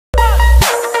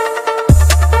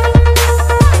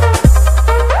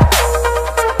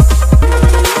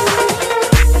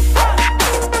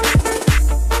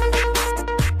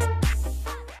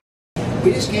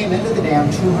Dam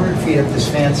 200 feet up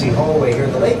this fancy hallway here.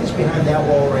 The lake is behind that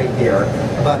wall right there,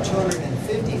 about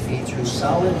 250 feet through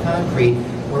solid concrete.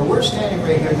 Where we're standing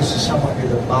right here, this is somewhat near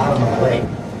the bottom of the lake.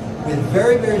 With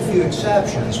very, very few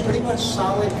exceptions, pretty much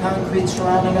solid concrete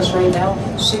surrounding us right now,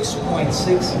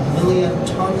 6.6 million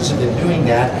tons of it doing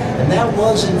that. And that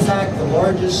was, in fact, the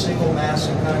largest single mass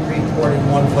of concrete poured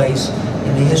in one place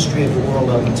in the history of the world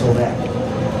up until then.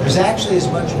 There's actually as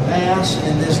much mass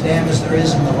in this dam as there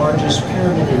is in the largest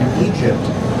pyramid in Egypt,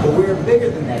 but we're bigger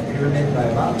than that pyramid by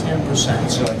about 10%.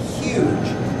 So a huge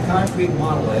concrete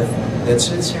monolith that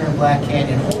sits here in Black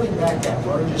Canyon, holding back that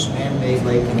largest man-made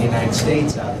lake in the United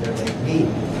States out there, Lake Mead.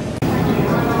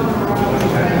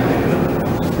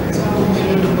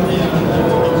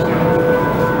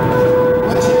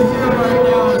 What you hear right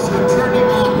now is they're turning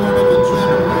on one of the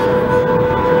generators.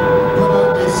 Put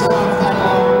up a soft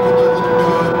alarm when they're going to do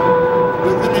it.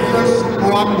 We can hear some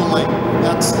rumbling.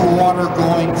 That's the water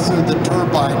going through the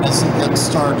turbine as it gets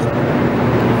started.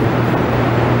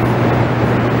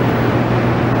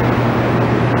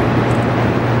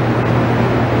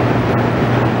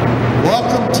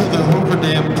 Welcome to the Hoover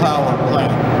Dam power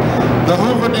plant. The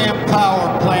Hoover Dam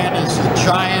power plant is a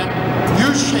giant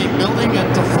U-shaped building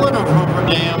at the foot of Hoover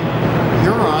Dam.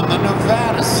 You're on the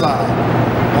Nevada side.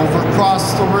 Over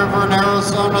across the river in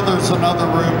Arizona, there's another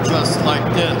room just like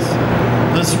this.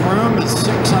 This room is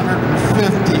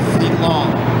 650 feet long.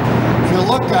 If you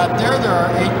look out there, there are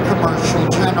 8 commercial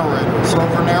generators.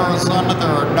 Over in Arizona,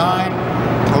 there are 9,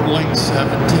 totaling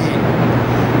 17.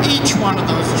 Each one of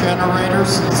those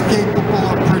generators is capable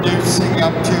of producing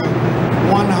up to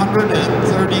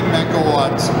 130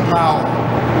 megawatts of power.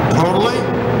 Totally,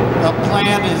 the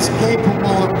plant is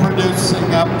capable of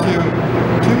producing up to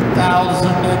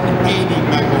 2,080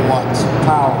 megawatts of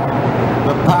power.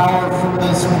 The power from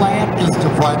this plant is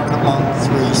divided among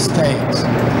 3 states.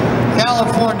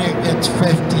 California gets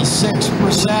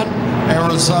 56%,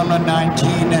 Arizona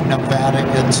 19%, and Nevada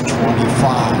gets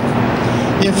 25%.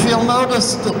 If you'll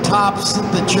notice the tops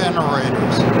of the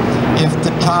generators, if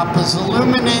the top is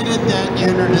illuminated, that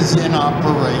unit is in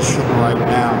operation right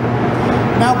now.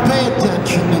 Now pay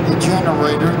attention to the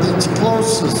generator that's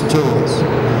closest to us.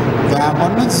 That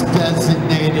one is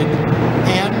designated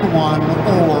N1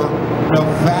 or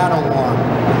Nevada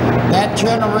 1. That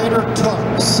generator took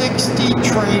 60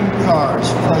 train cars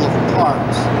full of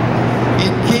parts.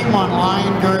 It came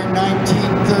online during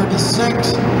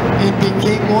 1936 and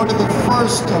became one of the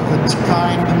first of its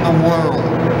kind in the world.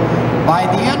 By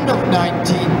the end of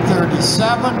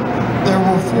 1937, there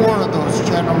were 4 of those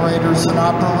generators in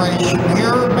operation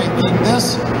here, making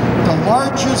this the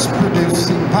largest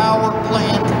producing power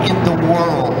plant in the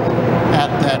world at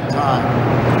that time.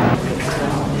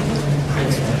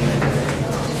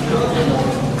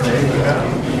 There you go.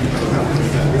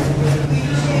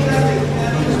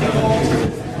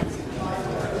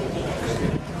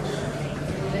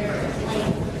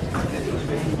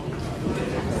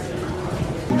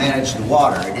 Manage the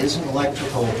water. It isn't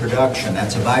electrical production,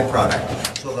 that's a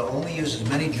byproduct. So they'll only use as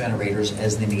many generators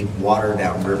as they need water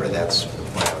downriver. That's the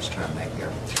point I was trying to make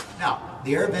here. Now,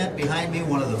 the air vent behind me,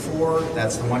 one of the 4,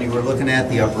 that's the one you were looking at,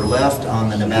 the upper left on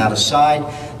the Nevada side.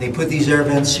 They put these air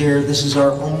vents here. This is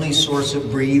our only source of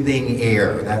breathing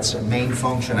air. That's a main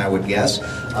function, I would guess.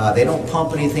 They don't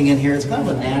pump anything in here. It's kind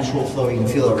of a natural flow. You can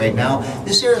feel it right now.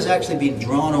 This air is actually being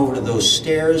drawn over to those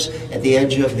stairs at the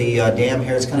edge of the dam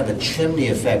here. It's kind of a chimney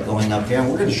effect going up there. And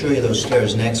we're going to show you those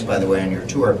stairs next, by the way, on your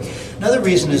tour. Another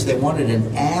reason is they wanted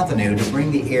an avenue to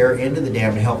bring the air into the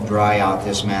dam to help dry out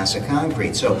this mass of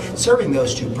concrete. So serving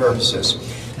those 2 purposes.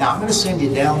 Now I'm going to send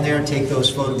you down there, take those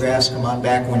photographs, come on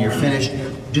back when you're finished.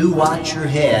 Do watch your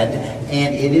head,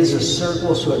 and it is a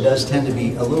circle, so it does tend to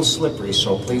be a little slippery,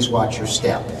 so please watch your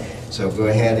step. So go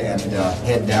ahead and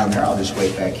head down there. I'll just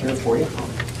wait back here for you.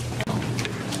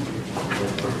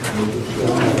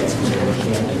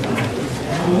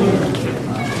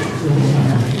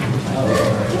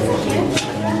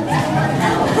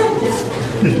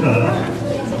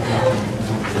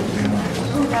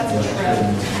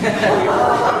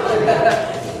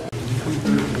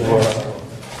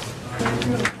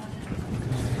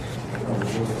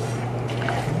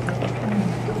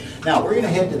 Now, we're going to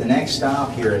head to the next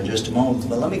stop here in just a moment,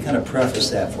 but let me kind of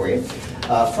preface that for you.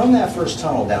 From that first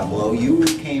tunnel down below, we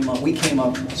came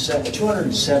up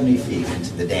 270 feet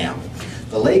into the dam.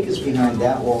 The lake is behind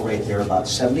that wall right there, about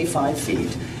 75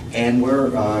 feet, and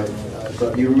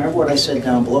you remember what I said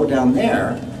down below? Down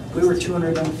there, we were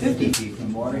 250 feet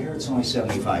from water. Here it's only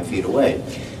 75 feet away.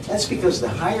 That's because the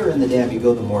higher in the dam you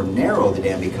go, the more narrow the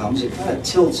dam becomes. It kind of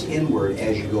tilts inward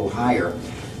as you go higher.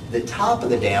 The top of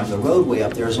the dam, the roadway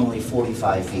up there, is only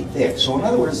 45 feet thick. So in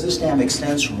other words, this dam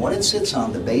extends from what it sits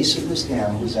on, the base of this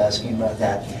dam, who's asking about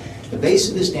that. The base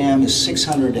of this dam is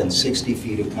 660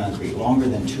 feet of concrete, longer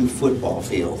than 2 football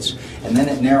fields. And then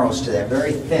it narrows to that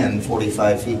very thin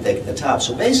 45 feet thick at the top.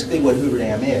 So basically what Hoover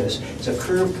Dam is, it's a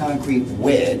curved concrete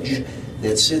wedge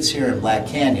that sits here in Black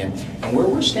Canyon. And where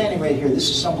we're standing right here, this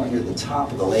is somewhere near the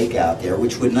top of the lake out there,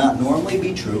 which would not normally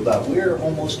be true, but we're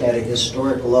almost at a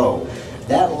historic low.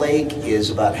 That lake is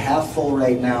about half full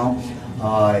right now.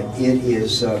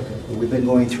 We've been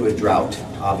going through a drought,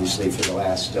 obviously, for the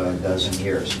last dozen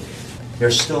years.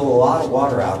 There's still a lot of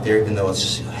water out there, even though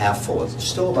it's half full. It's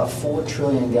still about 4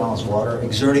 trillion gallons of water,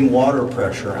 exerting water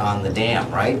pressure on the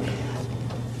dam, right?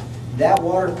 That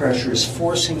water pressure is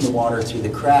forcing the water through the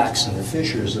cracks and the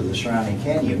fissures of the surrounding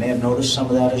canyon. You may have noticed some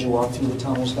of that as you walk through the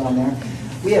tunnels down there.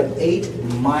 We have 8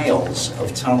 miles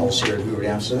of tunnels here at Hoover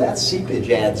Dam, so that seepage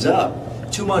adds up.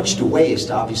 Too much to waste,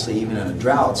 obviously, even in a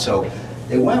drought. So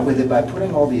they went with it by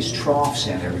putting all these troughs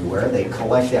in everywhere. They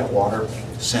collect that water,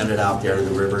 send it out there to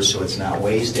the river so it's not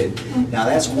wasted. Now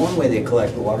that's one way they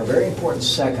collect the water. Very important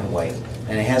second way,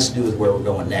 and it has to do with where we're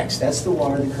going next. That's the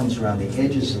water that comes around the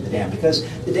edges of the dam, because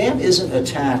the dam isn't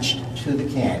attached to the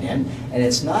canyon, and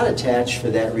it's not attached for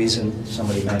that reason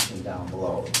somebody mentioned down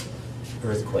below.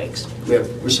 Earthquakes. We're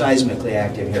seismically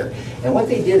active here. And what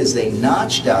they did is they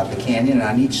notched out the canyon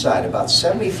on each side, about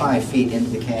 75 feet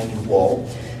into the canyon wall.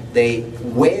 They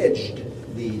wedged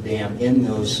the dam in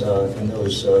those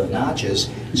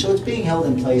notches, so it's being held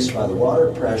in place by the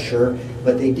water pressure,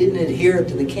 but they didn't adhere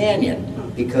to the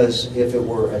canyon, because if it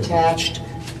were attached,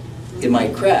 it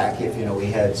might crack if we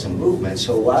had some movement.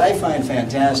 So what I find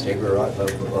fantastic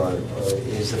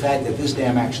is the fact that this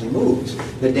dam actually moves.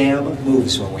 The dam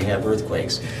moves when we have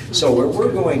earthquakes. So where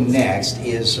we're going next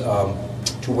is to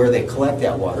where they collect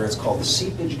that water. It's called the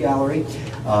Seepage Gallery.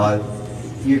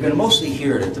 You're going to mostly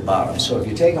hear it at the bottom. So if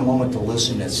you take a moment to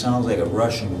listen, it sounds like a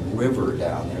rushing river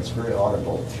down there. It's very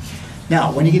audible.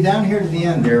 Now, when you get down here to the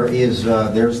end, there's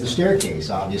the staircase,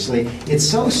 obviously. It's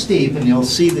so steep, and you'll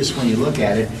see this when you look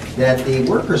at it, that the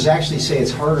workers actually say it's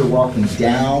harder walking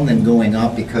down than going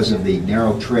up because of the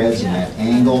narrow treads and that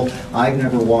angle. I've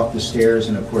never walked the stairs,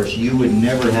 and of course, you would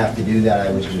never have to do that.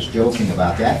 I was just joking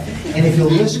about that. And if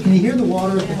you'll listen, can you hear the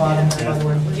water at the bottom there, by the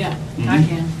way? Yeah, I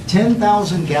can.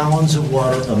 10,000 gallons of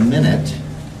water a minute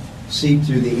seep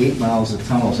through the 8 miles of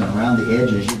tunnels, and around the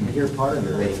edges you can hear part of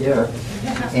it right there.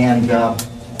 And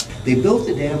they built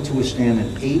the dam to withstand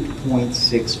an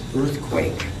 8.6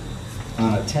 earthquake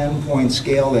on a 10-point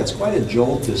scale. That's quite a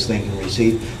jolt this thing can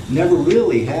receive. Never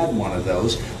really had one of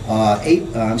those.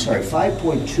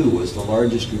 5.2 was the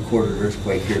largest recorded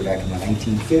earthquake here back in the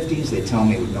 1950s. They tell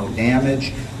me with no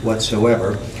damage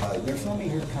whatsoever. They're filming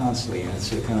here constantly, and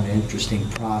it's a kind of an interesting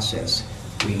process.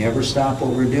 We never stop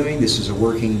what we're doing. This is a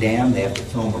working dam. They have to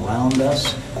film around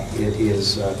us. It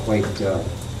is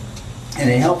and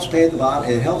it helps pay the bottom.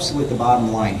 It helps with the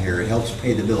bottom line here. It helps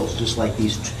pay the bills, just like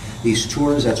these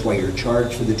tours. That's why you're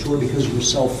charged for the tour, because we're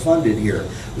self-funded here.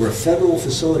 We're a federal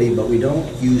facility, but we don't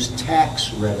use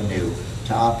tax revenue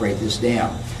to operate this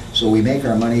dam. So we make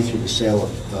our money through the sale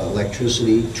of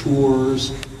electricity,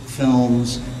 tours,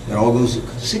 films. It all goes.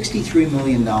 $63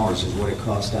 million is what it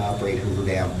costs to operate Hoover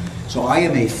Dam. So I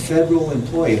am a federal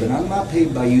employee, but I'm not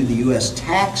paid by you, the U.S.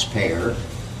 taxpayer.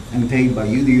 I'm paid by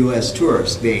you, the U.S.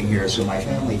 tourist, being here. So my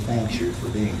family thanks you for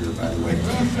being here, by the way.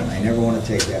 I never want to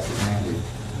take that for granted.